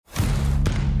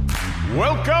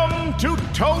Welcome to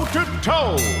Toe to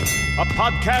Toe, a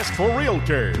podcast for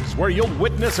realtors where you'll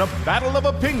witness a battle of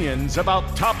opinions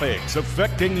about topics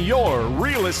affecting your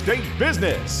real estate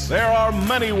business. There are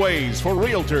many ways for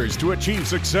realtors to achieve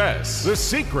success. The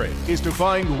secret is to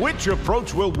find which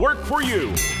approach will work for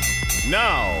you.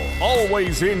 Now,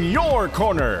 always in your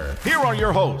corner, here are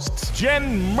your hosts,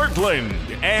 Jen Mertland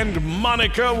and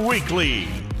Monica Weekly.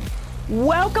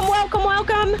 Welcome.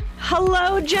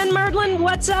 Hello, Jen Mertland.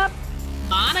 What's up?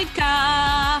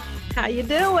 Monica. How you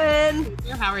doing?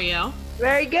 How are you?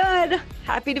 Very good.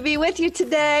 Happy to be with you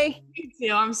today. Me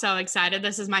too. I'm so excited.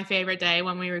 This is my favorite day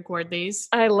when we record these.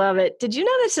 I love it. Did you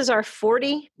know this is our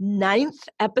 49th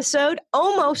episode?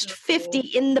 Almost 50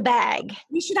 in the bag.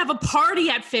 We should have a party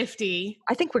at 50.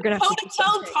 I think we're going to have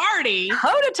toe-to-toe party.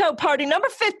 Toe-to-toe party number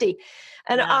 50.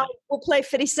 And we'll play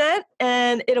 50 Cent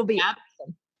and it'll be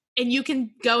awesome. And you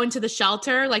can go into the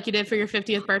shelter like you did for your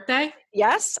 50th birthday?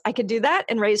 Yes, I could do that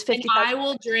and raise 50. And I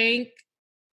will drink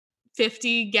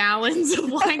 50 gallons of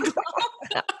wine.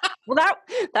 Well,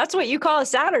 that's what you call a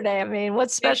Saturday. I mean,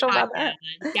 what's special about that?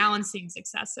 Gallon seems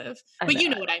excessive, but you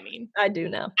know what I mean. I do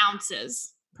know.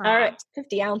 Ounces. All right,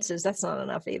 50 ounces. That's not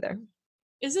enough either.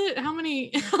 Is it? How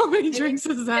many drinks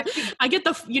is that? I get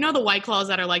the White Claws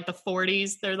that are like the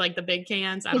 40s. They're like the big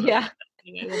cans. I don't know.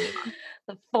 Anyway, we'll move on.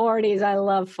 The 40s. I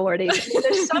love 40s.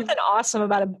 There's something awesome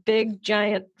about a big,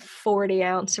 giant 40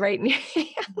 ounce right now.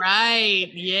 Right.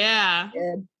 Yeah.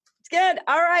 Good. It's good.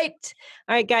 All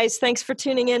right, guys. Thanks for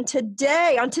tuning in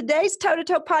today. On today's Toe to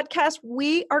Toe podcast,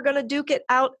 we are going to duke it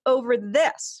out over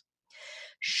this.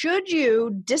 Should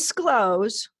you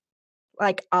disclose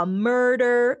like a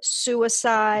murder,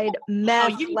 suicide,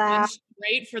 meth lab,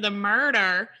 straight for the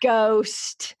murder,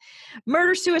 ghost,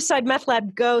 murder, suicide, meth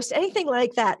lab, ghost, anything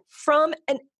like that from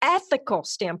an ethical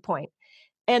standpoint?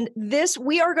 And this,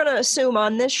 we are going to assume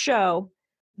on this show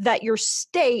that your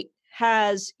state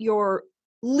has your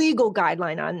legal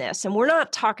guideline on this. And we're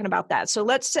not talking about that. So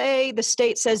let's say the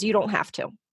state says you don't have to.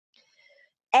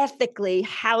 Ethically,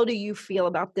 how do you feel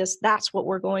about this? That's what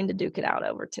we're going to duke it out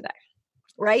over today.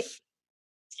 Right?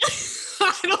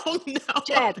 I don't know.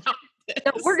 Jen,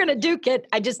 no, we're going to duke it.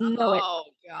 I just know it. Oh,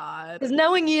 God. Because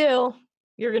knowing you're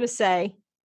going to say,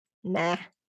 nah.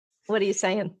 What are you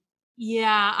saying?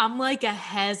 Yeah, I'm like a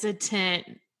hesitant.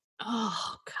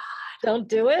 Oh, God. Don't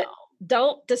do it?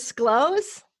 Don't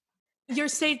disclose? Your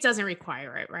state doesn't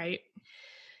require it, right?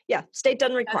 Yeah, state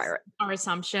doesn't require it. Our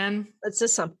assumption. Let's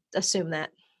just assume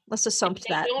that. Let's assume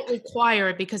that. They don't require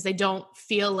it because they don't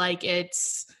feel like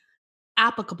it's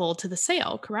applicable to the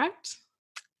sale, correct?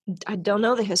 I don't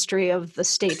know the history of the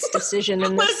state's decision.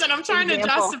 In Listen, I'm trying to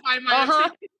justify my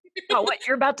opinion. Oh, what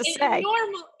you're about to say.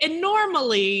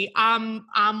 Normally, I'm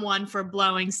one for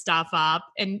blowing stuff up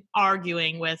and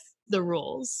arguing with the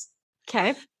rules.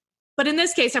 Okay. But in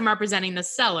this case, I'm representing the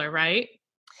seller, right?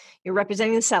 You're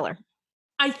representing the seller.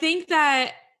 I think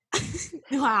that,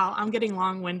 wow, I'm getting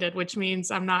long-winded, which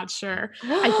means I'm not sure.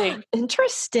 I think.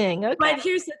 Interesting. Okay. But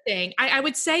here's the thing. I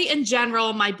would say in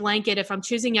general, my blanket, if I'm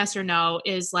choosing yes or no,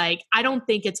 is like, I don't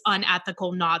think it's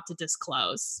unethical not to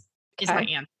disclose is my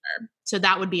answer. So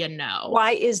that would be a no.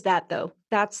 Why is that though?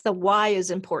 That's the why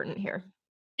is important here.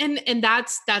 And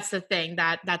that's the thing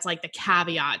that's like the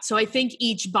caveat. So I think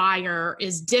each buyer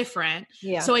is different.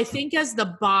 Yeah. So I think as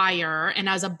the buyer and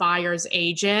as a buyer's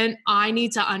agent, I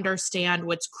need to understand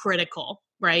what's critical,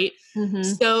 right? Mm-hmm.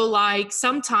 So like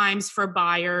sometimes for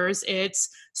buyers, it's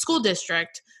school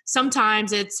district.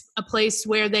 Sometimes it's a place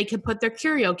where they can put their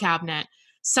curio cabinet.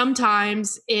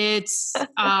 Sometimes it's,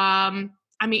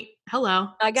 hello.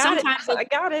 I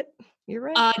got it. You're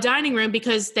right. A dining room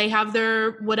because they have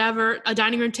their a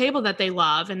dining room table that they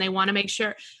love and they want to make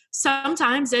sure.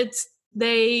 Sometimes it's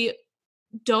they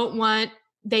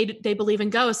believe in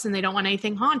ghosts and they don't want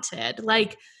anything haunted.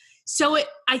 Like, so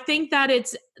I think that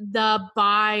it's the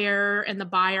buyer and the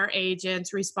buyer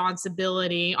agent's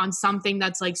responsibility on something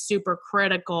that's like super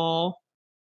critical.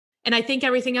 And I think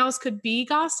everything else could be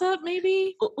gossip,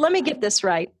 maybe. Let me get this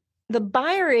right. The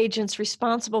buyer agent's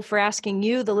responsible for asking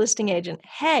you, the listing agent,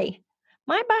 hey,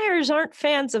 my buyers aren't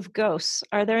fans of ghosts.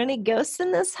 Are there any ghosts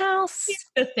in this house? Here's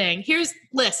the thing. Here's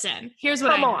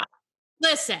what Come on.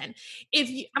 Listen,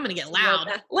 I'm going to get loud.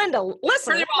 Linda,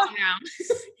 listen. Turn it off now.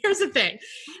 Here's the thing.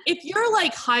 If you're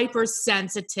like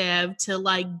hypersensitive to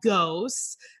like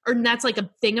ghosts, or that's like a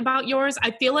thing about yours, I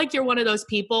feel like you're one of those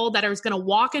people that is going to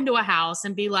walk into a house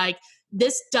and be like,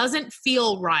 this doesn't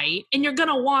feel right. And you're going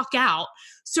to walk out.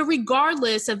 So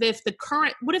regardless of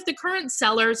what if the current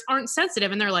sellers aren't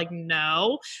sensitive and they're like,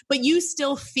 no, but you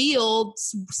still feel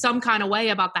some kind of way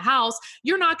about the house,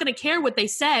 you're not going to care what they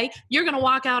say. You're going to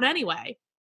walk out anyway.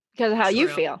 Because of how you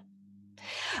feel.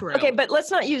 True. Okay, but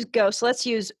let's not use ghosts. Let's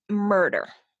use murder.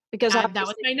 Because that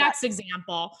was my next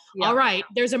example. Yeah. All right,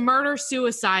 there's a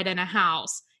murder-suicide in a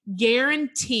house.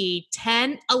 Guarantee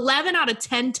 11 out of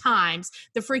 10 times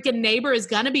the freaking neighbor is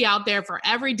going to be out there for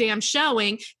every damn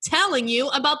showing telling you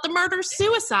about the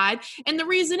murder-suicide. And the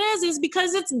reason is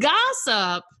because it's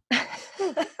gossip.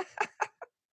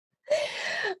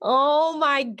 Oh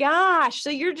my gosh. So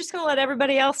you're just going to let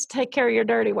everybody else take care of your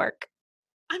dirty work.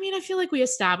 I mean, I feel like we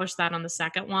established that on the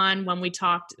second one when we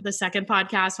talked, the second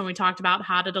podcast, when we talked about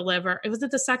how to deliver. Was it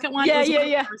the second one? Yeah, it was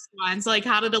yeah. The first ones, like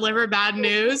how to deliver bad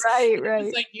news. Right.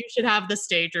 It's like you should have the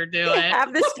stager do it.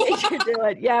 Have the stager do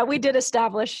it. Yeah, we did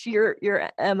establish your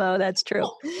MO. That's true.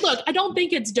 Well, look, I don't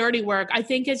think it's dirty work. I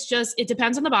think it's just, it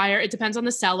depends on the buyer, it depends on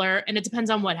the seller, and it depends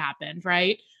on what happened,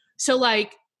 right? So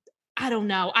like, I don't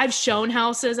know. I've shown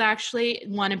houses, actually,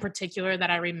 one in particular that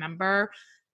I remember.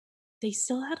 They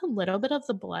still had a little bit of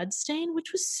the blood stain,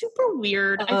 which was super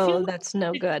weird. Oh, I feel that's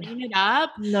no good. Clean it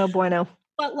up. No bueno.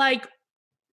 But like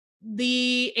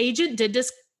the agent did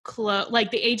disclose,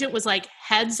 like the agent was like,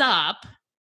 heads up.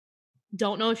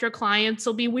 Don't know if your clients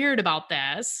will be weird about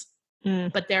this,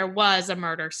 but there was a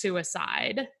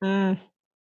murder-suicide.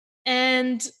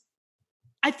 And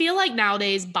I feel like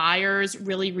nowadays buyers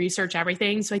really research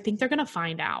everything. So I think they're going to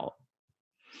find out.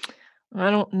 I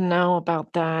don't know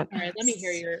about that. All right, let me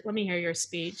hear your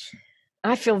speech.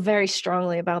 I feel very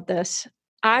strongly about this.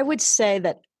 I would say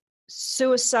that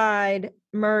suicide,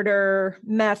 murder,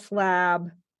 meth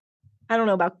lab, I don't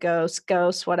know about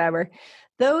ghosts, whatever.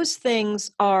 Those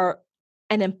things are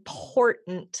an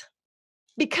important,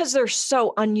 because they're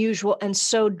so unusual and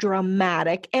so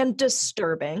dramatic and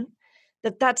disturbing,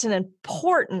 that's an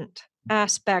important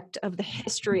aspect of the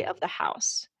history of the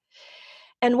house.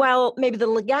 And while maybe the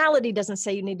legality doesn't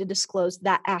say you need to disclose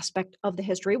that aspect of the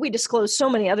history, we disclose so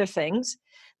many other things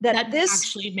that this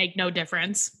actually make no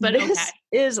difference. But this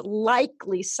is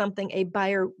likely something a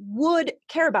buyer would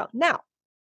care about. Now,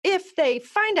 if they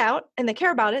find out and they care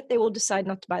about it, they will decide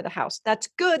not to buy the house. That's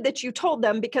good that you told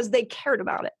them because they cared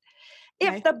about it.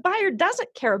 Okay. If the buyer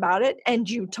doesn't care about it and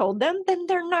you told them, then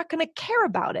they're not going to care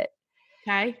about it.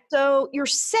 Okay. So you're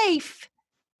safe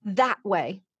that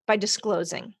way by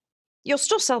disclosing. You'll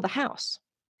still sell the house.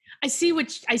 I see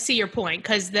your point,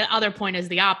 because the other point is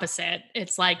the opposite.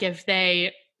 It's like if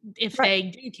they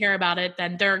do care about it,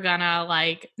 then they're gonna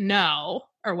like know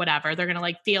or whatever. They're gonna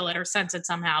like feel it or sense it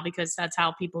somehow, because that's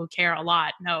how people who care a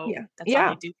lot know. Yeah. That's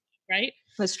how they do, right?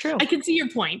 That's true. I can see your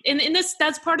point. And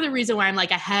that's part of the reason why I'm like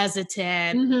a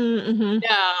hesitant.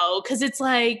 No, because it's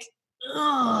like,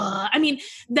 ugh. I mean,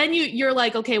 then you're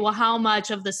like, okay, well, how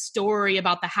much of the story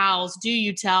about the house do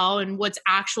you tell and what's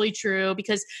actually true?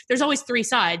 Because there's always three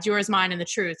sides, yours, mine, and the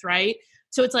truth, right?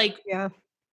 So it's like, yeah,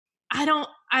 I don't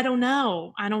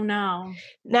know.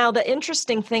 Now, the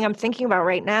interesting thing I'm thinking about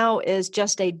right now is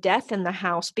just a death in the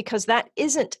house, because that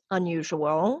isn't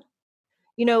unusual.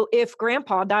 You know, if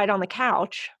grandpa died on the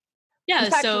couch. Yeah.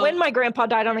 In fact, when my grandpa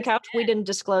died on the couch, we didn't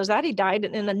disclose that. He died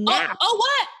in a nap. Oh,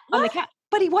 what? On the couch.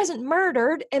 But he wasn't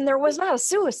murdered, and there was not a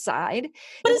suicide.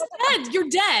 But it's dead. You're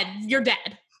dead. You're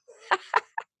dead.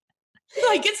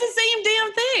 Like, it's the same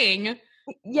damn thing.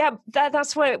 Yeah,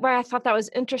 that's why I thought that was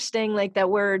interesting. Like that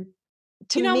word.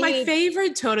 My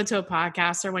favorite toe-to-toe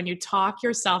podcasts are when you talk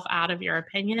yourself out of your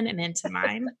opinion and into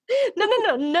mine.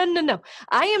 No.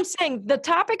 I am saying the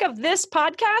topic of this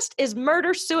podcast is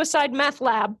murder, suicide, meth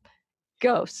lab,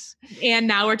 ghosts. And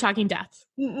now we're talking death.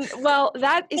 Well,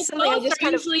 that is something I just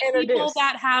kind of introduced. People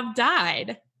that have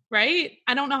died, right?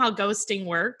 I don't know how ghosting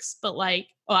works, but like,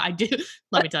 I do.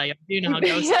 Let me tell you, I do know how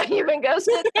ghosting works. You've been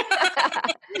ghosted?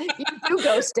 You do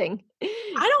ghosting.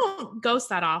 I don't ghost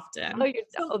that often. Oh, you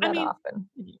don't often.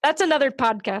 That's another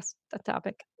podcast, that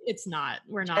topic. It's not.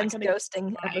 We're not going to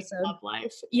ghosting episode. Love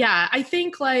life. Yeah, I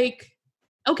think like,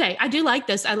 okay, I do like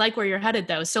this. I like where you're headed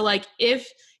though. So like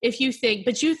if you think,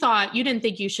 but you didn't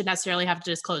think you should necessarily have to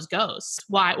disclose ghosts.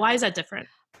 Why is that different?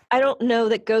 I don't know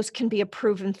that ghosts can be a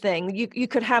proven thing. You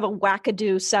could have a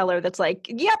wackadoo seller that's like,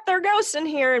 yep, there are ghosts in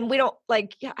here. And we don't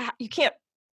you can't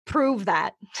prove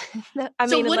that.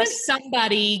 If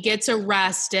somebody gets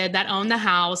arrested that owned the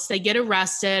house, they get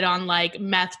arrested on like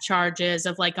meth charges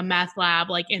of like a meth lab,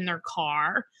 like in their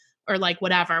car or like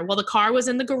whatever. Well, the car was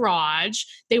in the garage.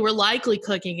 They were likely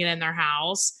cooking it in their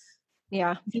house.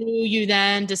 Yeah. Do you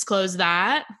then disclose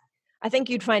that? I think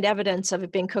you'd find evidence of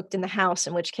it being cooked in the house,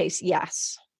 in which case,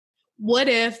 yes. What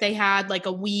if they had like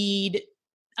a weed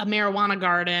a marijuana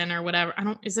garden or whatever.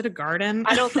 Is it a garden?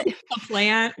 I don't think a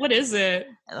plant. What is it?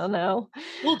 I don't know.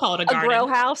 We'll call it a A garden. grow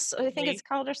house, I think it's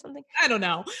called, or something. I don't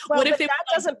know. Well, What if that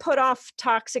doesn't put off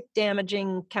toxic,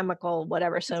 damaging chemical,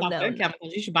 whatever. So no.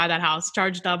 Chemicals. You should buy that house.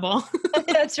 Charge double.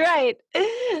 That's right.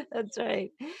 That's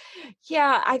right.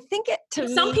 Yeah, I think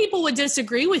some people would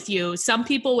disagree with you. Some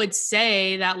people would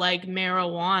say that like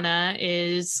marijuana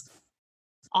is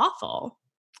awful.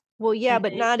 Well, yeah,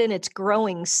 but not in its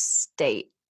growing state.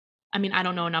 I mean, I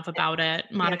don't know enough about it.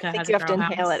 Monica has you have to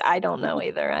inhale it. I don't know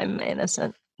either. I'm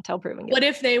innocent until proven guilty. What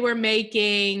if they were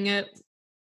making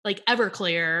like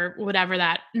Everclear, whatever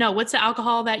that? No, what's the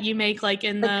alcohol that you make like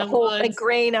in the whole, woods? like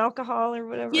grain alcohol or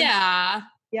whatever? Yeah.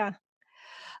 Yeah.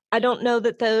 I don't know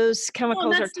that those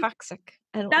chemicals are toxic.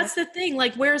 That's the thing.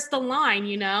 Like, where's the line,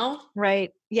 you know?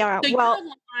 Right. Yeah. So your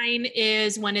line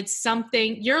is when it's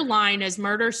something, your line is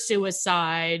murder,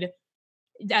 suicide,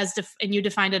 and you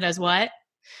defined it as what?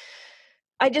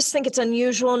 I just think it's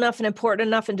unusual enough and important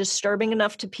enough and disturbing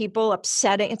enough to people,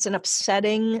 upsetting. It's an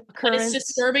upsetting occurrence. But it's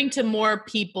disturbing to more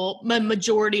people,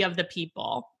 majority of the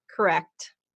people.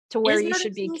 Correct. To where you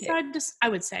should be. I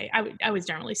would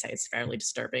generally say it's fairly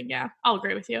disturbing. Yeah, I'll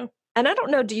agree with you. And I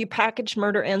don't know, do you package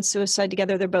murder and suicide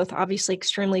together? They're both obviously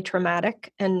extremely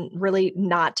traumatic and really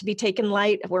not to be taken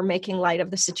light. We're making light of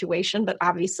the situation, but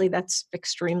obviously that's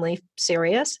extremely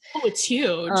serious. Oh, it's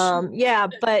huge. Yeah,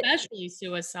 but especially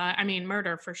suicide. I mean,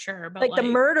 murder for sure. But like the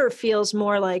murder feels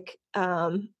more like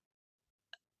a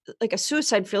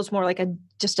suicide feels more like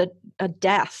just a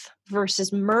death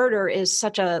versus murder is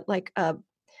such a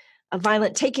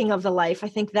violent taking of the life. I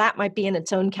think that might be in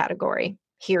its own category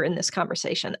here in this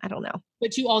conversation. I don't know.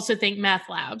 But you also think meth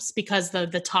labs because the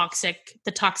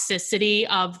toxicity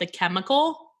of the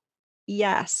chemical?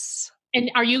 Yes. And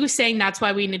are you saying that's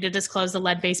why we need to disclose the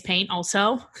lead-based paint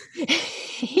also?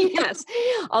 Yes.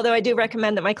 Although I do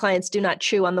recommend that my clients do not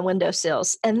chew on the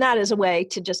windowsills. And that is a way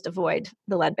to just avoid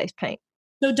the lead-based paint.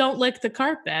 So don't lick the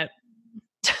carpet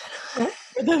or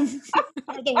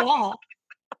the wall.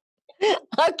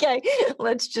 Okay.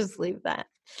 Let's just leave that.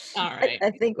 All right.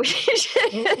 I think we should.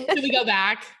 Should we go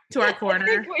back to our corner? I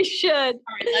think we should. All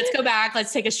right, let's go back.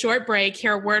 Let's take a short break,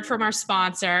 hear a word from our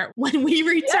sponsor. When we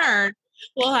return,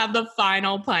 we'll have the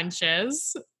final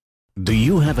punches. Do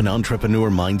you have an entrepreneur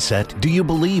mindset? Do you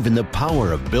believe in the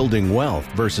power of building wealth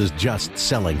versus just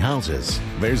selling houses?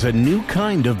 There's a new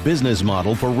kind of business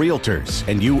model for realtors,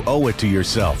 and you owe it to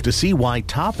yourself to see why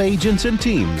top agents and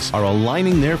teams are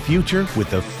aligning their future with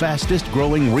the fastest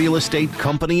growing real estate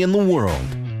company in the world.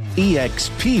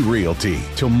 eXp Realty,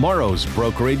 tomorrow's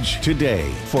brokerage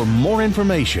today. For more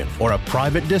information or a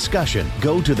private discussion,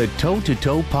 go to the Toe to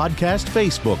Toe Podcast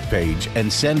Facebook page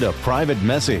and send a private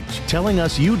message telling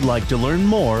us you'd like to learn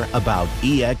more about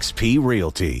eXp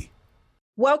Realty.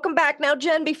 Welcome back. Now,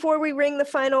 Jen, before we ring the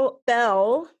final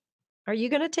bell, are you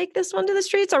going to take this one to the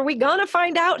streets? Are we going to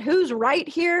find out who's right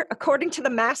here according to the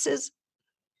masses?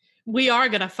 We are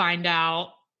going to find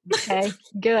out. Okay,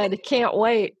 good. Can't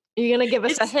wait. Are you going to give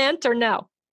us a hint or no?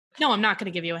 No, I'm not going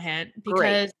to give you a hint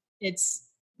because it's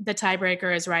the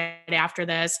tiebreaker is right after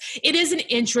this. It is an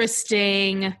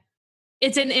interesting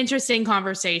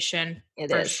conversation. It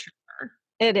for is. Sure.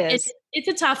 It is. It's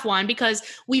a tough one because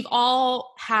we've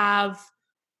all have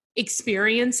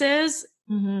experiences,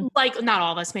 like not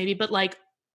all of us maybe, but like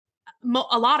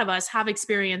a lot of us have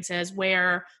experiences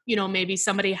where, you know, maybe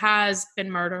somebody has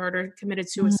been murdered or committed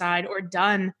suicide or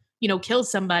done, you know, killed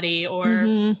somebody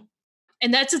or,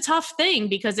 and that's a tough thing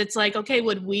because it's like, okay,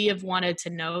 would we have wanted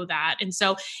to know that? And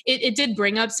so it did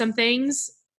bring up some things.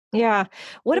 Yeah.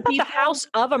 What about the house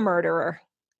of a murderer?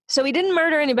 So he didn't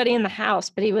murder anybody in the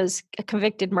house, but he was a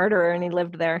convicted murderer and he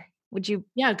lived there. Would you?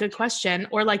 Yeah, good question.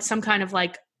 Or like some kind of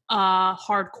like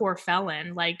hardcore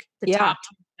felon, like the top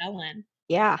felon.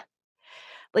 Yeah.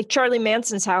 Like Charlie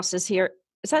Manson's house is here.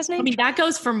 Is that his name? I mean, that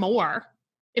goes for more.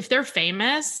 If they're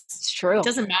famous, it's true. It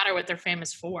doesn't matter what they're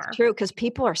famous for. It's true, because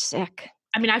people are sick.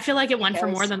 I mean, I feel like it went for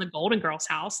more than the Golden Girls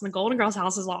house. And the Golden Girls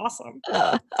house is awesome.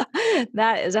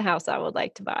 That is a house I would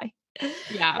like to buy.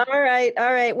 Yeah. All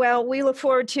right. Well, we look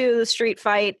forward to the street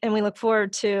fight, and we look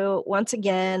forward to, once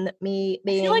again, me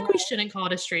being... I feel like we shouldn't call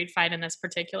it a street fight in this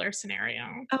particular scenario.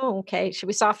 Oh, okay. Should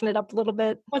we soften it up a little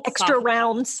bit? Extra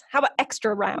rounds. How about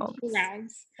extra rounds?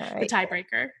 Rounds. All right. The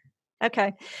tiebreaker.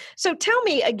 Okay. So tell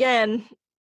me again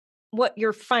what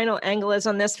your final angle is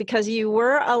on this, because you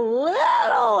were a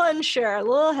little unsure, a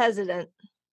little hesitant.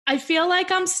 I feel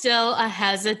like I'm still a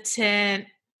hesitant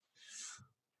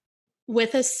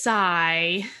with a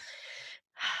sigh.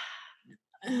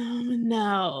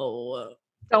 No.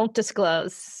 Don't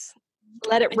disclose.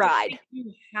 Let it ride.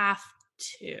 You have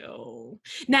to.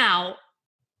 Now,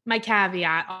 My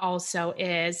caveat also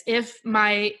is if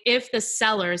the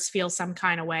sellers feel some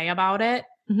kind of way about it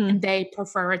and they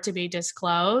prefer it to be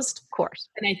disclosed, Of course.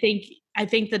 and I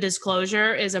think the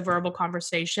disclosure is a verbal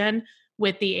conversation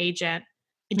with the agent.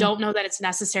 I don't know that it's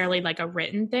necessarily like a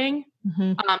written thing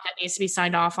that needs to be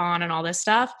signed off on and all this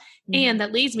stuff. And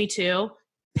that leads me to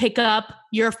pick up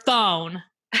your phone.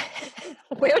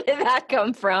 Where did that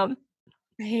come from?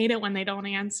 I hate it when they don't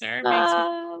answer.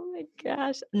 Oh my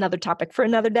gosh. Another topic for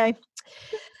another day.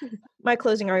 My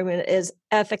closing argument is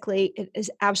ethically, it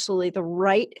is absolutely the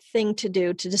right thing to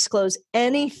do to disclose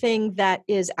anything that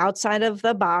is outside of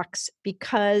the box,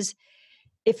 because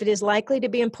if it is likely to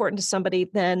be important to somebody,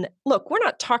 then look, we're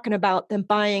not talking about them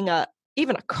buying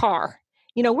even a car.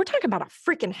 We're talking about a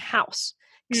freaking house.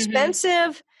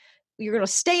 Expensive. You're going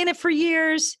to stay in it for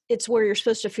years. It's where you're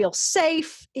supposed to feel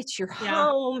safe. It's your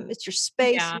home. It's your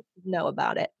space. Yeah. You know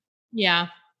about it. Yeah.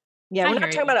 Yeah. We're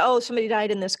not talking about, somebody died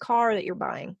in this car that you're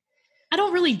buying. I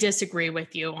don't really disagree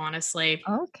with you, honestly.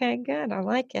 Okay, good. I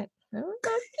like it.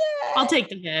 Okay. I'll take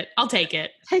the hit. I'll take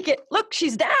it. Take it. Look,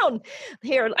 she's down.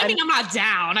 Here. I'm not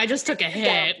down. I just took a hit.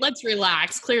 Down. Let's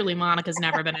relax. Clearly, Monica's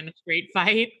never been in a street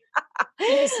fight.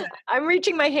 I'm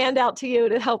reaching my hand out to you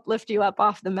to help lift you up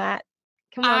off the mat.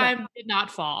 Come on. I did not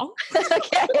fall.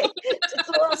 Okay. Just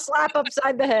a little slap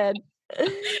upside the head.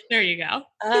 There you go.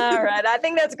 All right. I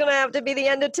think that's going to have to be the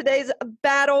end of today's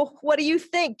battle. What do you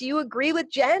think? Do you agree with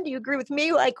Jen? Do you agree with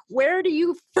me? Like, where do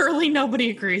you? Surely nobody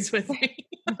agrees with me.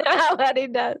 Nobody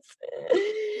does.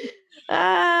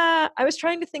 I was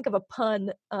trying to think of a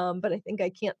pun, but I think I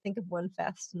can't think of one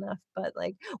fast enough. But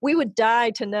we would die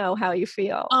to know how you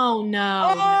feel. Oh,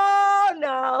 no. Oh,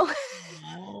 no.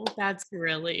 No, that's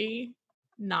really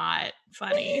not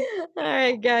funny. All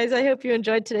right, guys. I hope you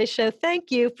enjoyed today's show.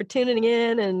 Thank you for tuning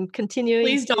in and continuing.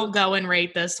 Please don't go and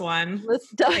rate this one.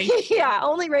 Yeah,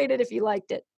 only rate it if you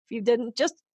liked it. If you didn't,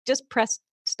 just press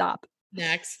stop.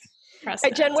 Next. Press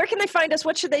All right, Jen, where can they find us?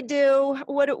 What should they do?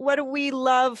 What do we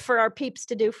love for our peeps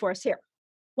to do for us here?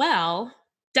 Well,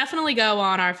 definitely go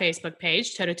on our Facebook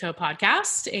page, Toe to Toe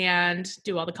Podcast, and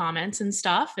do all the comments and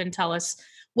stuff and tell us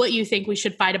what you think we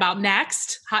should fight about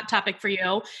next. Hot topic for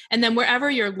you. And then wherever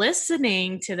you're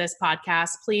listening to this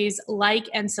podcast, please like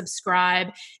and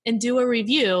subscribe and do a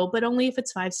review, but only if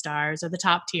it's 5 stars or the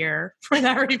top tier for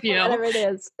that review. Whatever it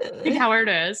is. However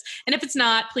it is. And if it's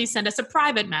not, please send us a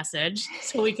private message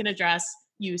so we can address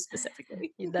you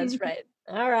specifically. That's right.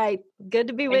 All right. Good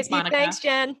to be with you. Monica. Thanks,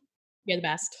 Jen. You're the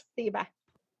best. See you. Bye.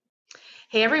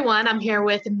 Hey, everyone. I'm here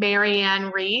with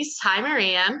Marianne Reese. Hi,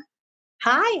 Marianne.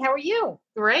 Hi, how are you?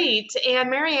 Great. And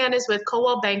Marianne is with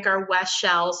Coldwell Banker West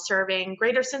Shell, serving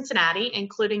Greater Cincinnati,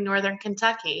 including Northern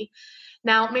Kentucky.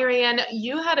 Now, Marianne,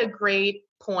 you had a great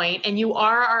point, and you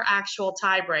are our actual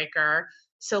tiebreaker.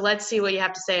 So let's see what you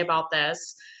have to say about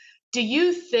this. Do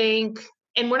you think,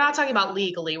 and we're not talking about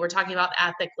legally, we're talking about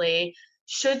ethically,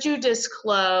 should you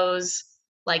disclose,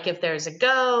 like if there's a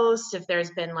ghost, if there's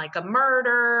been like a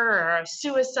murder or a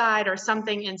suicide or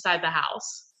something inside the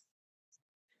house?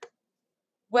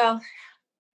 Well,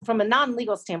 from a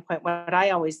non-legal standpoint, what I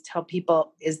always tell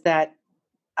people is that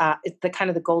it's the kind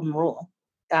of the golden rule.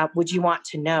 Would you want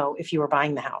to know if you were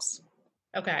buying the house?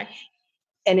 Okay.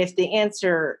 And if the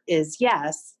answer is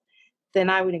yes, then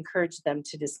I would encourage them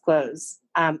to disclose.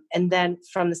 And then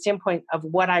from the standpoint of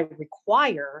what I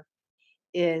require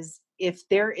is if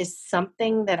there is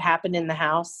something that happened in the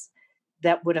house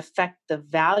that would affect the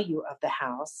value of the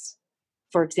house,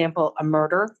 for example, a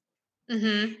murder,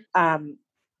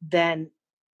 then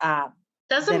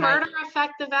does a murder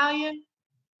affect the value?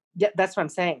 Yeah, that's what I'm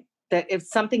saying. That if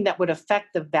something that would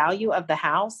affect the value of the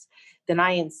house, then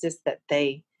I insist that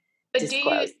they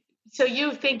disclose. So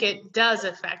you think it does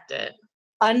affect it?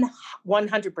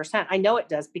 100%. I know it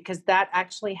does because that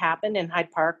actually happened in Hyde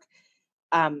Park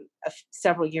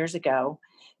several years ago.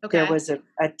 Okay. There was a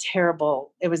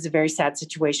terrible, it was a very sad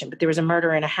situation, but there was a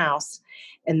murder in a house,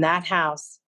 and that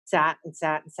house sat and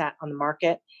sat and sat on the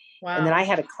market. Wow. And then I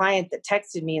had a client that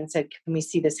texted me and said, can we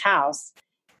see this house?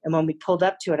 And when we pulled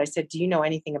up to it, I said, do you know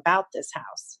anything about this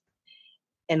house?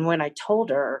 And when I told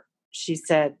her, she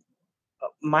said,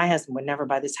 my husband would never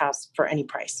buy this house for any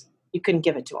price. You couldn't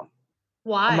give it to him.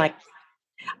 Why? I'm like,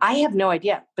 I have no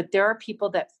idea, but there are people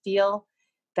that feel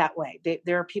that way.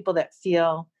 There are people that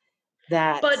feel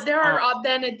that. But there are,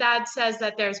 then that says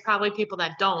that there's probably people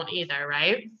that don't either,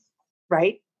 right?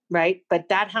 Right. But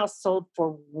that house sold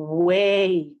for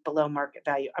way below market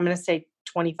value. I'm going to say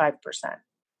 25%.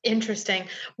 Interesting.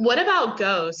 What about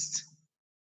ghosts?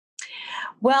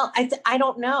 Well, I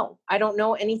don't know. I don't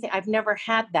know anything. I've never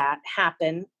had that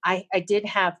happen. I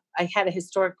had a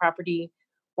historic property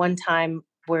one time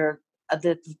where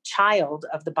the child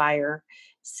of the buyer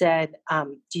said,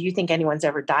 do you think anyone's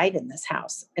ever died in this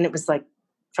house? And it was like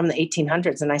from the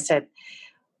 1800s. And I said,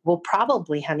 well,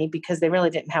 probably, honey, because they really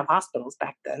didn't have hospitals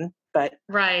back then. But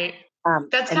right.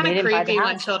 That's kind of creepy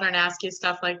when children ask you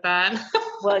stuff like that.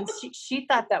 Well, and she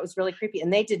thought that was really creepy.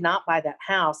 And they did not buy that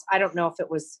house. I don't know if it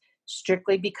was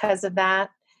strictly because of that,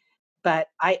 but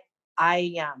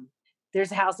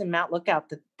there's a house in Mount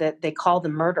Lookout that they call the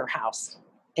murder house.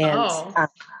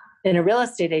 And a real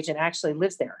estate agent actually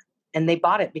lives there, and they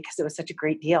bought it because it was such a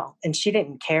great deal. And she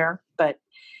didn't care, but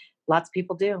lots of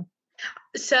people do.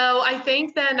 So I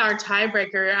think then our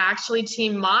tiebreaker actually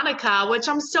Team Monica, which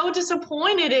I'm so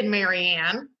disappointed in,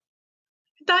 Marianne.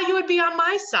 I thought you would be on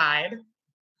my side.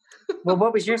 Well,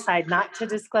 what was your side? Not to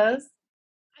disclose?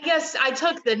 I guess I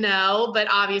took the no, but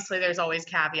obviously there's always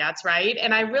caveats, right?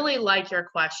 And I really like your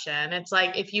question. It's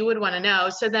like, if you would want to know,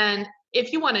 so then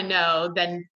if you want to know,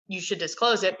 then you should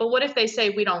disclose it. But what if they say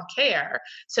we don't care?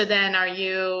 So then are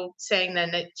you saying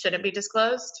then it shouldn't be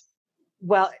disclosed?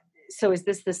 Well, so is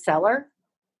this the seller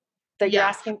that you're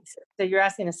asking? So you're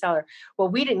asking the seller. Well,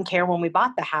 we didn't care when we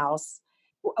bought the house.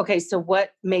 Okay, so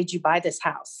what made you buy this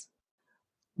house?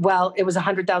 Well, it was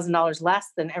 $100,000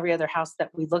 less than every other house that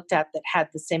we looked at that had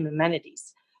the same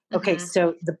amenities. Okay,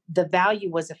 so the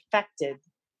value was affected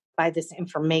by this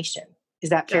information. Is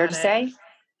that fair to say?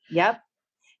 Yep.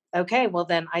 Okay, well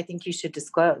then I think you should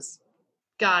disclose.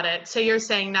 Got it. So you're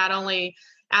saying not only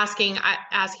asking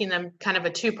them kind of a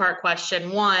two-part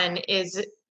question. One is,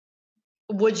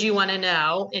 would you want to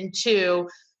know? And two,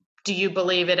 do you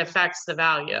believe it affects the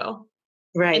value?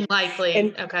 Right. And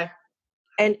likely. Okay.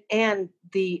 And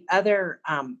the other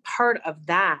part of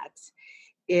that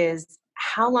is,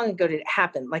 how long ago did it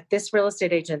happen? Like this real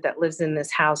estate agent that lives in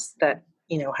this house that,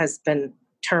 has been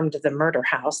termed the murder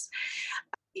house,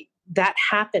 that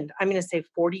happened, I'm going to say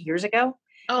 40 years ago.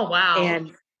 Oh, wow.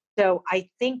 And so I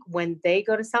think when they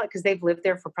go to sell it, because they've lived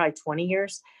there for probably 20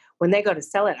 years, when they go to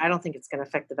sell it, I don't think it's going to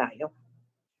affect the value.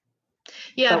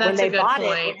 Yeah, but that's a good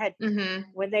point.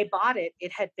 When they bought it,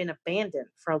 it had been abandoned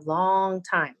for a long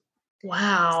time.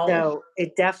 Wow. So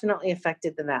it definitely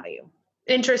affected the value.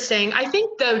 Interesting. I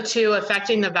think though too,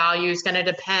 affecting the value is going to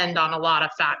depend on a lot of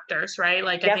factors, right?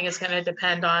 Like I think it's going to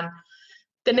depend on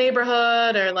the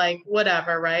neighborhood or like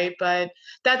whatever, right? But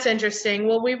that's interesting.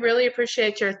 Well, we really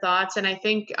appreciate your thoughts. And I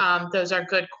think those are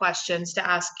good questions to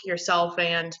ask yourself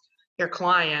and your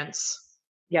clients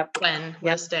when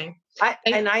listing. I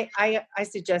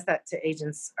suggest that to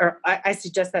agents, or I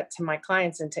suggest that to my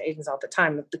clients and to agents all the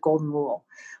time, of the golden rule.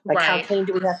 Like, how clean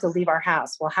do we have to leave our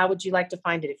house? Well, how would you like to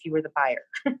find it if you were the buyer?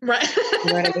 Right. You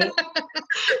know what I mean?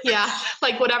 Yeah.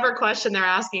 Like whatever question they're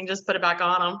asking, just put it back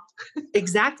on them.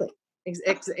 Exactly.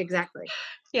 Exactly.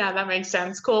 Yeah, that makes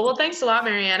sense. Cool. Well, thanks a lot,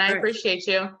 Marianne. I appreciate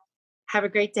you. Have a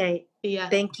great day. Yeah.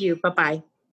 Thank you. Bye-bye.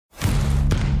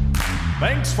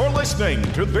 Thanks for listening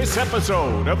to this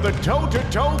episode of the Toe to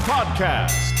Toe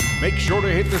Podcast. Make sure to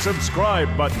hit the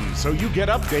subscribe button so you get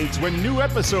updates when new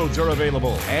episodes are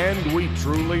available. And we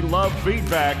truly love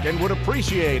feedback and would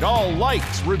appreciate all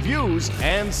likes, reviews,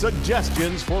 and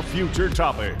suggestions for future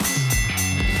topics.